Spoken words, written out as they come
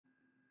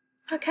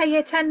Okay,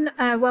 Year 10,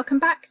 welcome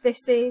back.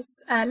 This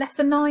is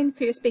Lesson 9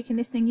 for your speaking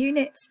listening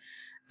unit,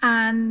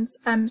 and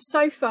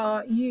so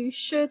far you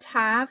should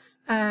have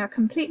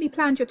completely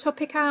planned your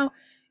topic out.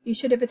 You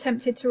should have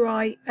attempted to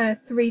write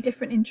 3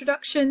 different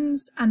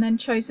introductions and then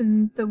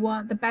chosen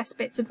the best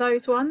bits of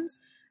those ones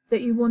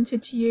that you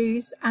wanted to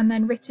use, and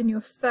then written your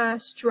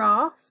first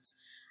draft.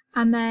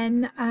 And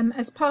then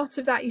as part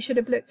of that, you should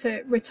have looked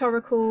at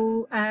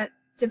rhetorical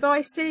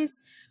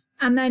devices.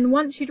 And then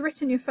once you'd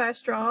written your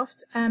first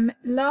draft,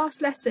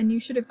 last lesson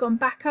you should have gone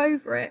back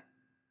over it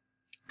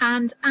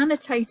and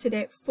annotated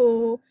it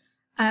for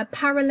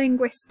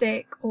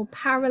paralinguistic or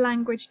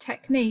paralanguage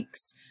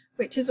techniques,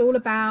 which is all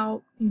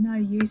about,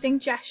 using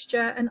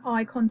gesture and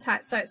eye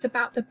contact. So it's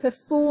about the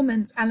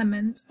performance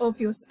element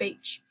of your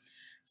speech.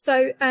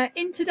 So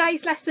in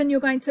today's lesson, you're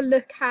going to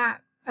look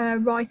at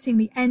writing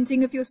the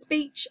ending of your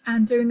speech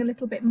and doing a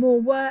little bit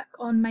more work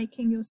on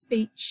making your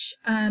speech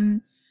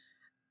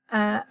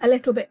a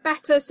little bit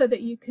better so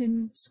that you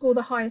can score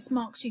the highest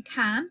marks you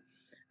can.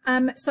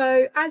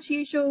 So as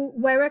usual,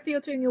 wherever you're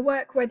doing your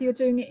work, whether you're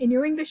doing it in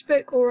your English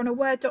book or on a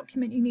Word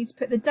document, you need to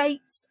put the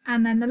dates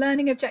and then the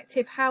learning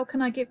objective. How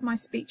can I give my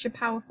speech a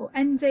powerful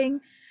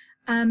ending?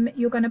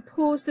 You're going to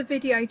pause the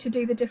video to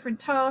do the different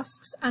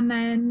tasks, and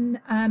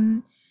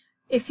then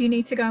if you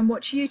need to go and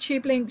watch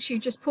YouTube links, you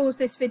just pause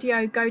this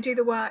video, go do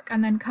the work,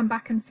 and then come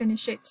back and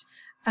finish it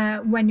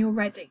when you're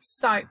ready.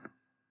 So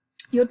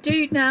your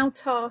do now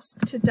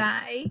task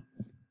today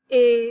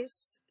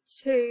is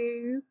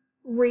to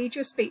read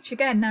your speech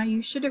again. Now,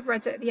 you should have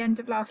read it at the end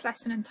of last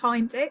lesson and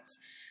timed it.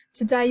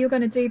 Today you're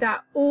going to do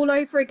that all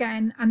over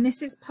again, and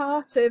this is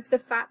part of the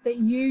fact that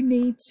you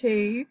need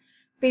to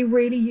be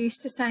really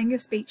used to saying your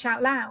speech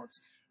out loud.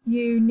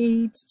 You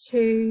need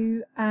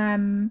to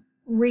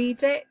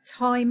read it,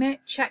 time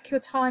it, check your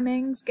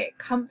timings, get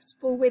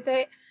comfortable with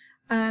it.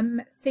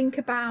 Think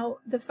about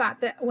the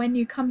fact that when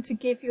you come to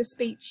give your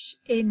speech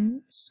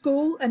in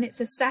school and it's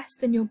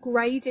assessed and you're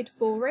graded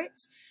for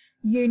it,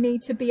 you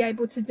need to be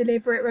able to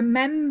deliver it.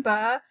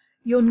 Remember,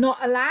 you're not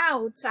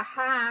allowed to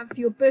have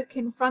your book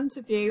in front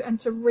of you and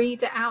to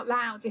read it out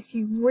loud. If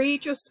you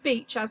read your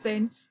speech as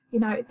in,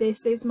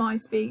 this is my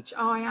speech,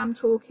 I am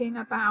talking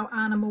about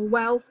animal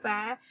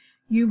welfare,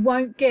 you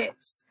won't get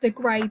the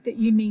grade that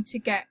you need to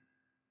get.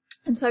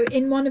 And so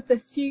in one of the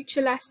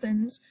future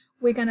lessons,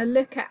 we're going to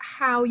look at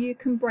how you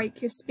can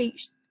break your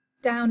speech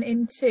down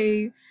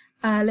into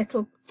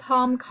little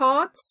palm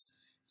cards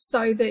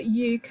so that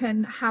you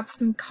can have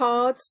some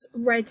cards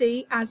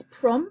ready as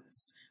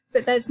prompts.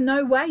 But there's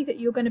no way that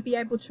you're going to be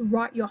able to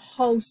write your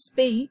whole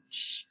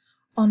speech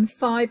on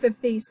 5 of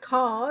these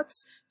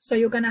cards. So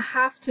you're going to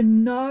have to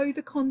know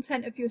the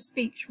content of your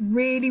speech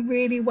really,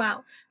 really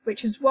well,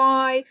 which is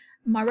why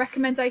my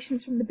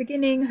recommendations from the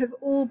beginning have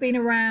all been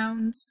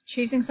around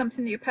choosing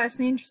something that you're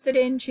personally interested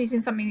in,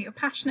 choosing something that you're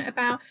passionate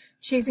about,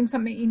 choosing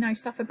something you know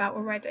stuff about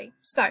already.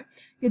 So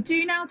your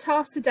do now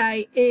task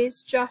today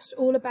is just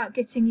all about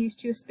getting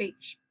used to your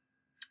speech.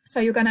 So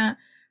you're going to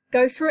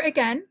go through it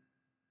again.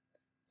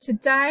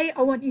 Today,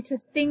 I want you to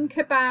think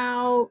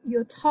about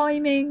your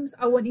timings.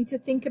 I want you to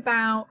think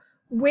about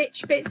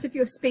which bits of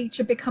your speech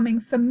are becoming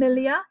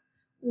familiar,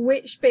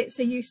 which bits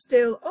are you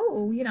still,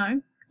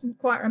 didn't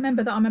quite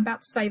remember that I'm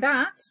about to say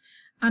that.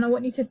 And I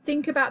want you to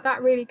think about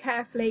that really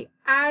carefully.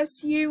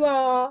 As you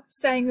are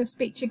saying your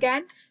speech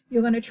again,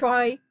 you're going to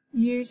try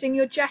using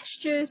your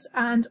gestures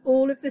and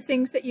all of the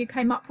things that you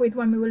came up with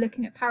when we were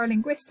looking at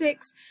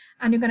paralinguistics,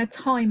 and you're going to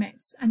time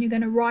it, and you're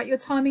going to write your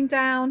timing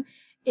down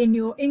in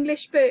your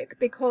English book,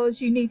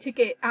 because you need to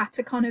get at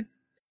a kind of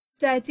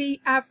steady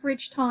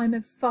average time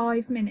of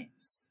 5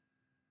 minutes.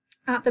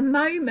 At the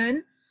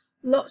moment,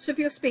 lots of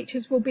your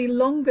speeches will be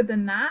longer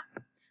than that,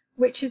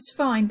 which is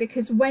fine,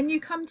 because when you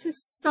come to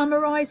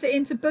summarize it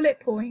into bullet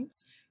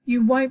points,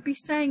 you won't be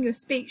saying your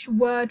speech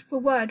word for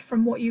word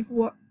from what you've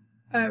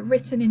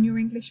written in your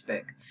English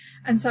book.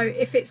 And so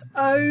if it's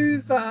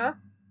over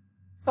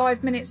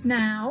 5 minutes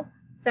now,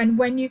 then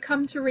when you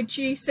come to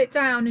reduce it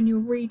down and you're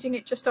reading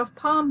it just off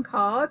palm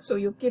cards, or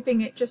you're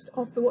giving it just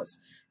off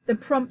the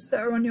prompts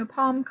that are on your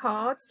palm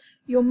cards,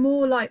 you're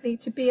more likely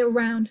to be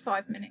around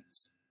 5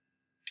 minutes.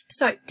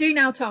 So do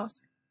now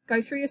task.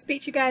 Go through your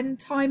speech again,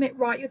 time it,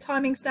 write your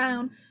timings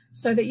down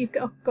so that you've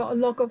got a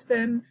log of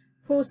them.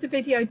 Pause the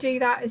video, do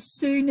that. As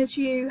soon as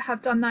you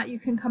have done that, you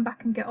can come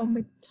back and get on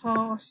with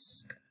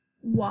task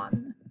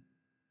 1.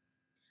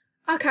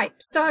 Okay,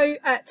 so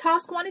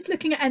task 1 is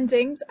looking at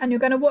endings, and you're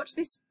going to watch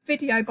this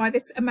video by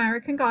this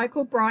American guy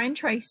called Brian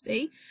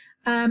Tracy.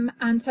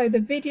 And so the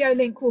video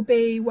link will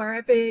be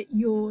wherever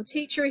your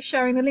teacher is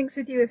sharing the links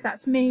with you. If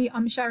that's me,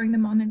 I'm sharing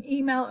them on an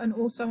email and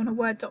also on a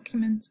Word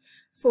document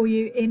for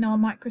you in our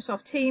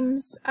Microsoft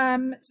Teams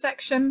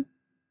section.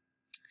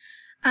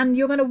 And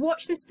you're going to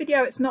watch this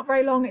video. It's not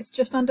very long. It's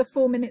just under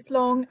 4 minutes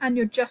long. And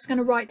you're just going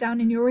to write down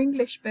in your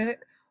English book,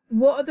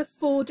 what are the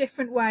 4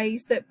 different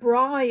ways that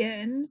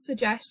Brian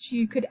suggests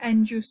you could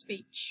end your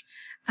speech?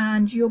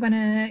 And you're going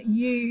to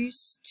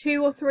use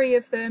 2 or 3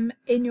 of them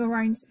in your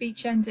own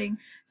speech ending.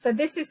 So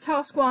this is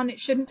task 1. It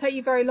shouldn't take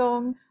you very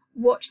long.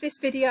 Watch this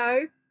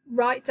video,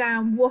 write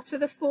down what are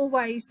the 4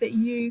 ways that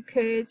you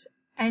could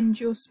end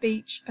your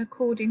speech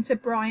according to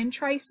Brian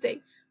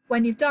Tracy.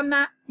 When you've done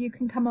that, you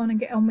can come on and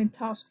get on with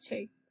task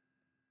 2.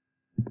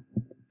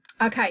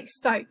 Okay,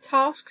 so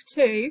task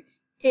 2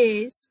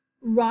 is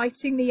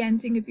writing the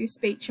ending of your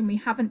speech, and we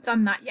haven't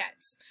done that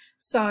yet.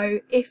 So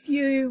if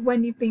you,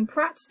 when you've been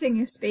practicing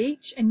your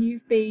speech and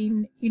you've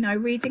been,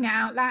 reading it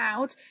out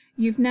loud,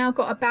 you've now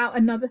got about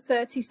another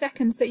 30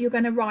 seconds that you're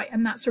going to write,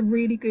 and that's a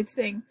really good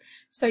thing.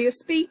 So your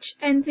speech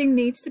ending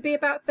needs to be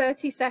about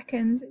 30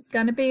 seconds. It's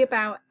going to be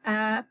about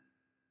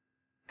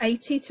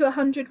 80 to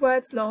 100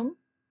 words long.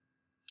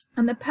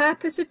 And the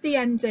purpose of the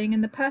ending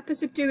and the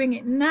purpose of doing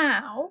it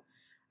now,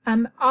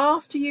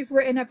 after you've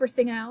written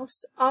everything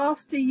else,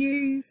 after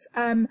you've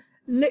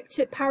looked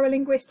at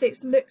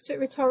paralinguistics, looked at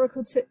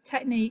rhetorical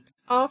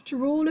techniques,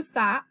 after all of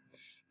that,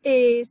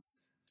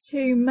 is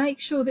to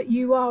make sure that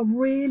you are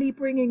really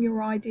bringing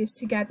your ideas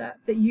together,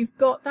 that you've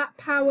got that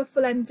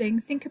powerful ending.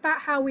 Think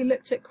about how we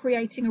looked at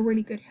creating a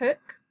really good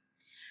hook.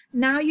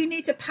 Now you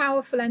need a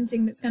powerful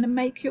ending that's going to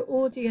make your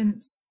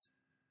audience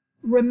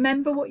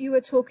remember what you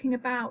were talking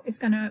about. It's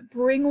going to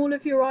bring all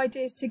of your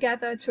ideas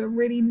together to a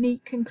really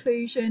neat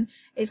conclusion.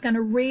 It's going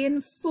to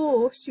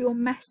reinforce your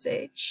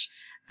message.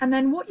 And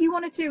then what you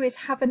want to do is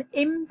have an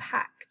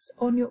impact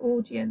on your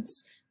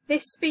audience.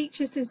 This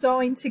speech is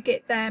designed to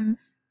get them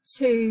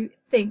to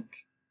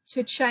think,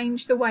 to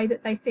change the way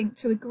that they think,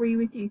 to agree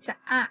with you, to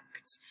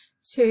act,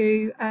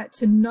 to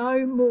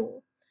know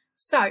more.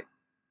 So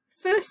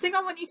first thing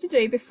I want you to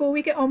do before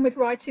we get on with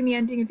writing the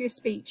ending of your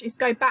speech is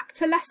go back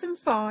to lesson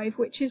 5,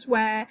 which is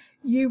where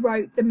you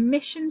wrote the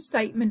mission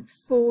statement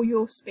for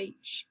your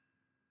speech.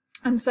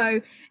 And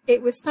so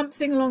it was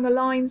something along the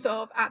lines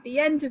of, at the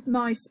end of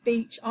my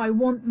speech, I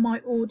want my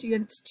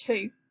audience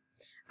to.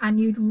 And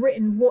you'd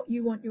written what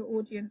you want your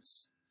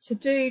audience to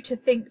do, to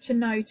think, to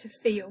know, to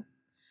feel.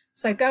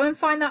 So go and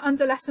find that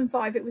under lesson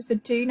 5. It was the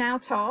do now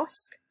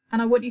task.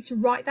 And I want you to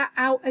write that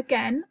out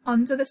again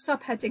under the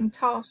subheading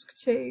task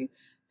 2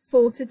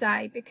 for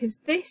today, because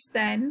this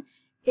then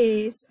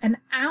is an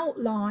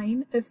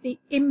outline of the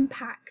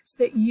impact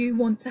that you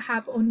want to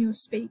have on your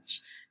speech.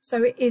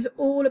 So it is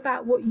all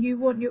about what you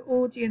want your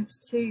audience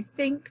to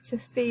think, to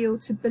feel,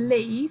 to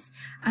believe.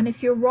 And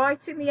if you're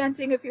writing the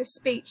ending of your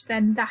speech,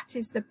 then that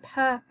is the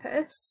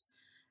purpose.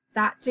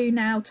 That do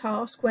now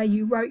task where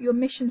you wrote your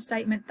mission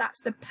statement,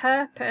 that's the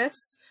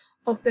purpose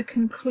of the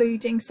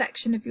concluding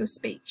section of your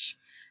speech.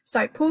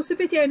 So pause the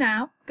video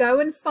now, go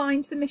and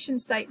find the mission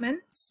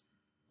statement,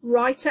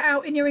 write it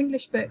out in your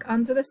English book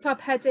under the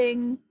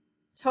subheading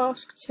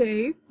task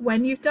 2.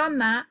 When you've done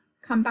that,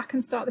 come back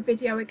and start the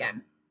video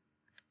again.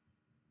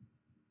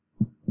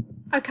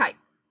 Okay,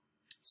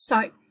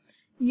 so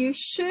you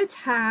should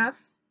have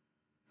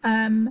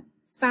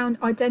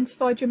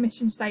identified your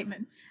mission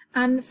statement.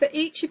 And for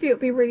each of you,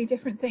 it'll be really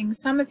different things.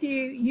 Some of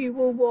you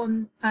will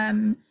want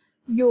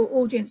your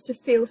audience to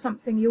feel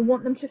something. You'll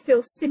want them to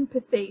feel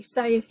sympathy.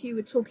 Say if you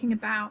were talking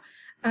about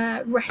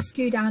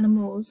rescued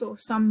animals or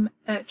some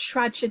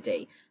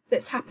tragedy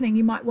that's happening,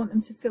 you might want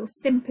them to feel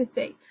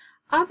sympathy.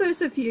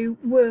 Others of you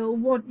will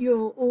want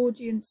your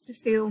audience to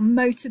feel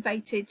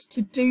motivated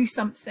to do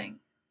something,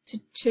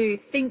 to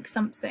think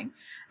something.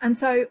 And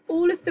so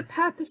all of the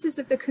purposes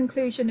of the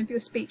conclusion of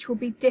your speech will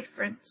be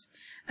different.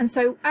 And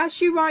so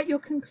as you write your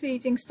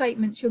concluding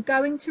statements, you're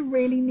going to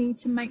really need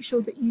to make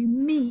sure that you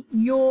meet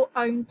your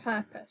own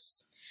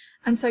purpose.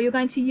 And so you're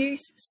going to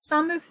use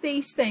some of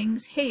these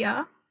things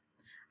here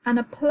and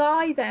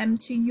apply them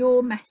to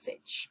your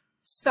message.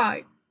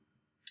 So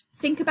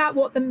think about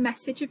what the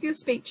message of your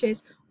speech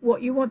is,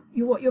 what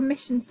your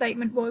mission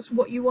statement was,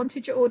 what you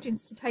wanted your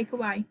audience to take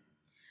away.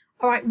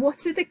 All right,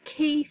 what are the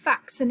key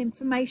facts and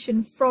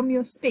information from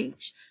your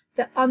speech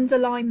that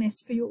underline this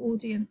for your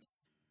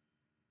audience?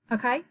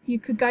 Okay, you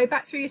could go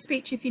back through your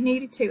speech if you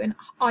needed to and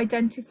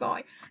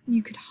identify.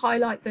 You could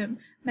highlight them,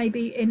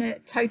 maybe in a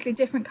totally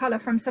different colour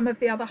from some of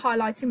the other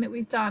highlighting that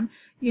we've done.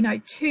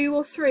 2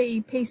 or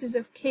 3 pieces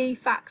of key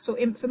facts or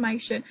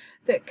information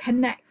that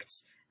connect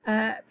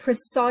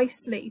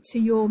precisely to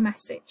your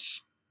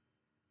message.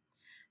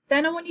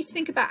 Then I want you to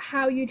think about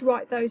how you'd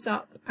write those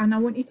up, and I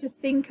want you to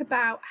think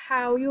about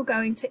how you're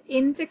going to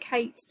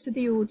indicate to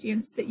the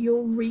audience that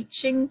you're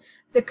reaching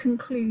the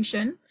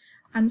conclusion.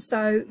 And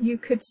so you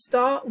could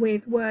start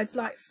with words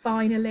like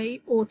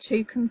finally or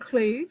to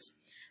conclude,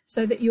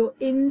 so that you're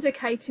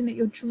indicating that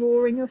you're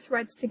drawing your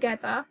threads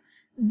together.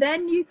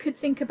 Then you could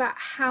think about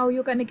how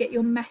you're going to get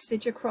your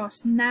message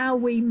across. Now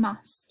we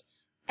must.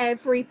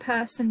 Every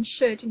person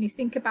should. And you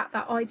think about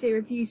that idea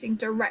of using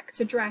direct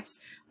address,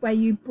 where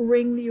you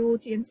bring the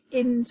audience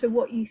into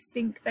what you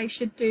think they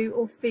should do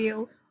or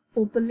feel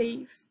or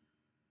believe.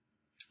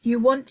 You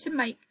want to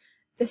make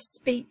the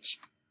speech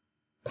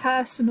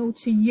personal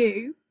to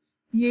you,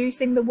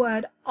 using the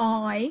word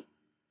I,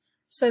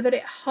 so that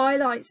it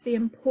highlights the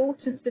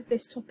importance of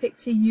this topic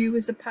to you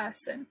as a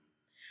person.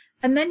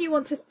 And then you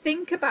want to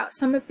think about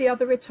some of the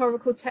other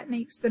rhetorical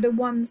techniques that are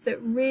ones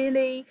that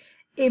really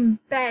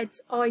embed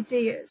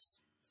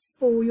ideas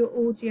for your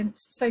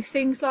audience. So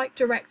things like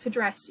direct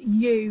address,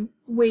 you,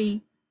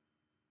 we,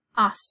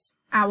 us,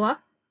 our.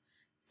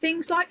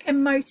 Things like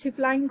emotive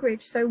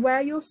language, so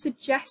where you're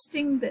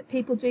suggesting that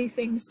people do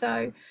things.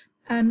 So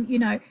you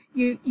know,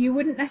 you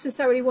wouldn't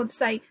necessarily want to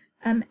say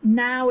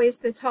now is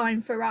the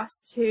time for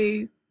us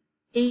to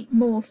eat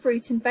more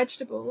fruit and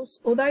vegetables.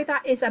 Although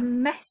that is a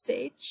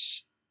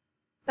message,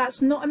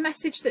 that's not a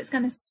message that's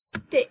going to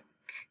stick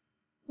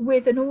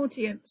with an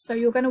audience. So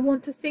you're going to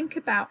want to think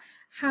about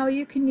how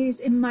you can use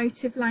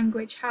emotive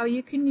language, how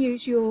you can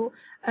use your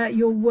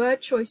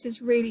word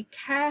choices really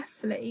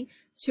carefully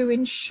to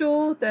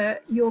ensure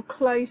that your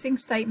closing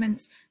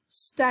statements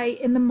stay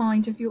in the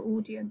mind of your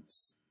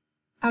audience.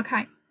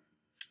 Okay,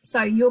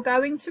 so you're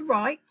going to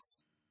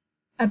write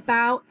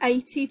about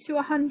 80 to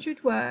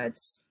 100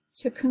 words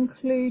to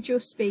conclude your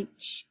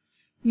speech.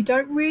 You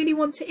don't really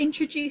want to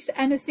introduce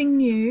anything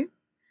new.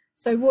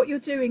 So what you're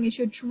doing is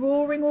you're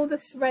drawing all the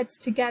threads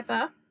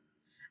together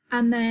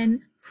and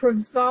then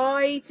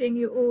providing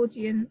your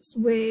audience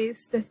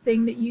with the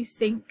thing that you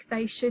think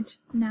they should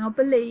now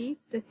believe,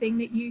 the thing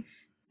that you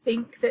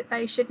think that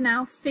they should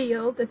now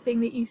feel, the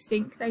thing that you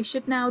think they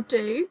should now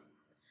do.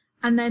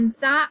 And then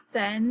that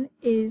then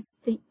is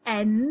the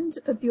end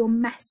of your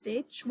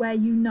message where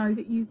you know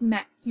that you've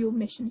met your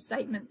mission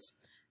statement.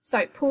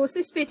 So pause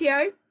this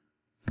video,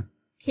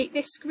 keep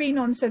this screen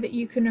on so that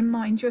you can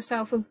remind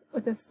yourself of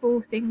the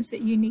 4 things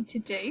that you need to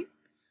do.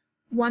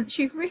 Once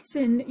you've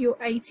written your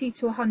 80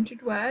 to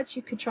 100 words,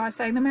 you could try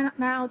saying them out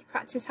loud,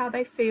 practice how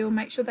they feel,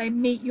 make sure they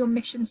meet your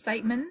mission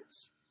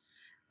statement,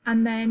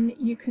 and then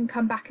you can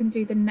come back and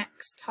do the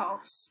next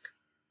task.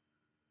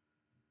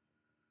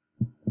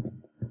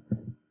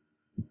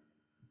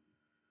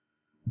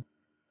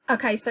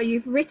 Okay, so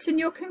you've written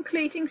your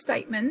concluding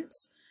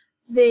statements.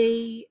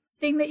 The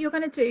thing that you're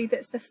going to do,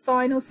 that's the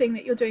final thing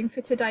that you're doing for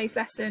today's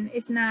lesson,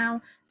 is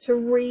now to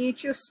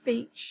read your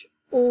speech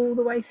all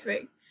the way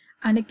through.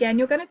 And again,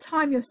 you're going to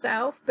time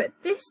yourself, but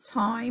this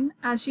time,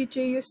 as you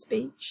do your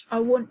speech, I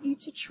want you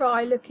to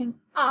try looking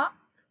up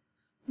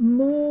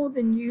more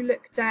than you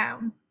look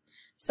down.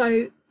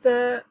 So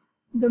the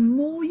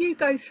more you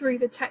go through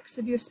the text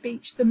of your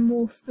speech, the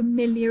more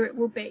familiar it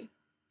will be.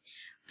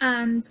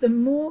 And the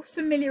more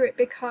familiar it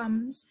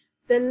becomes,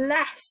 the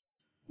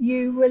less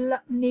you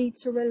need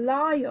to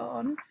rely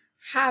on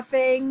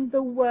having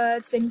the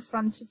words in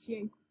front of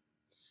you.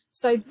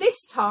 So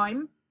this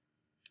time,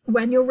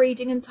 when you're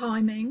reading and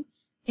timing,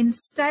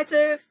 instead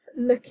of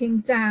looking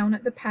down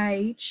at the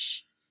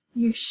page,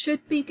 you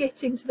should be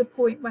getting to the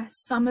point where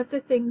some of the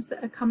things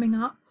that are coming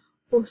up,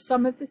 or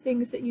some of the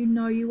things that you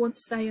know you want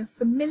to say, are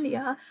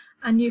familiar,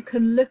 and you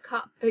can look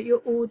up at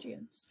your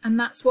audience. And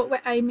that's what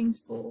we're aiming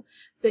for,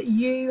 that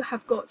you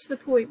have got to the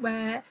point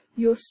where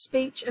your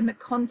speech and the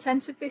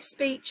content of this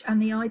speech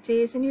and the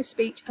ideas in your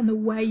speech and the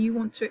way you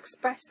want to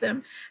express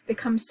them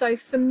become so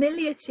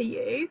familiar to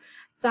you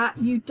that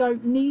you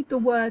don't need the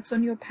words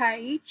on your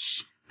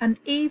page. And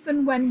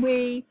even when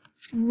we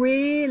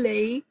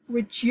really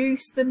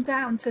reduce them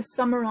down to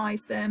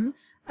summarize them,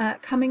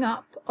 coming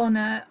up on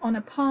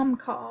a palm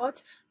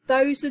card,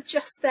 those are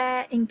just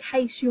there in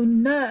case your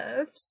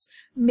nerves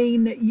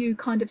mean that you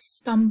kind of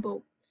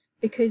stumble,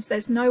 because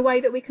there's no way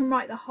that we can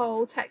write the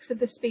whole text of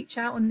the speech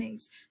out on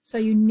these. So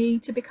you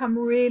need to become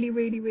really,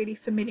 really, really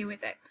familiar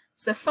with it.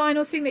 So the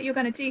final thing that you're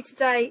going to do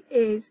today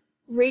is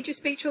read your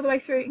speech all the way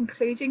through,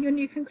 including your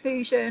new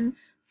conclusion.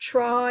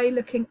 Try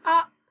looking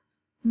up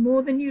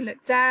more than you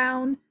look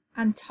down,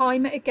 and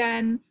time it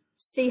again.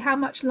 See how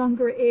much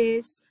longer it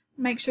is.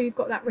 Make sure you've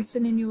got that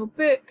written in your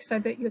book so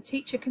that your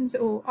teacher can,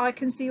 or I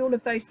can see all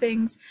of those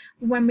things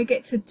when we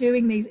get to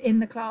doing these in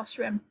the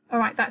classroom. All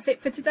right, that's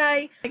it for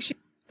today. Make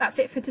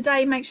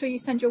sure you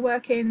send your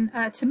work in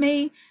to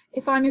me.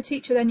 If I'm your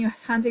teacher, then you're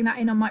handing that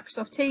in on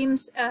Microsoft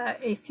Teams.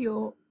 If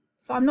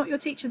I'm not your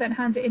teacher, then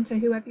hand it in to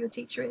whoever your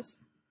teacher is.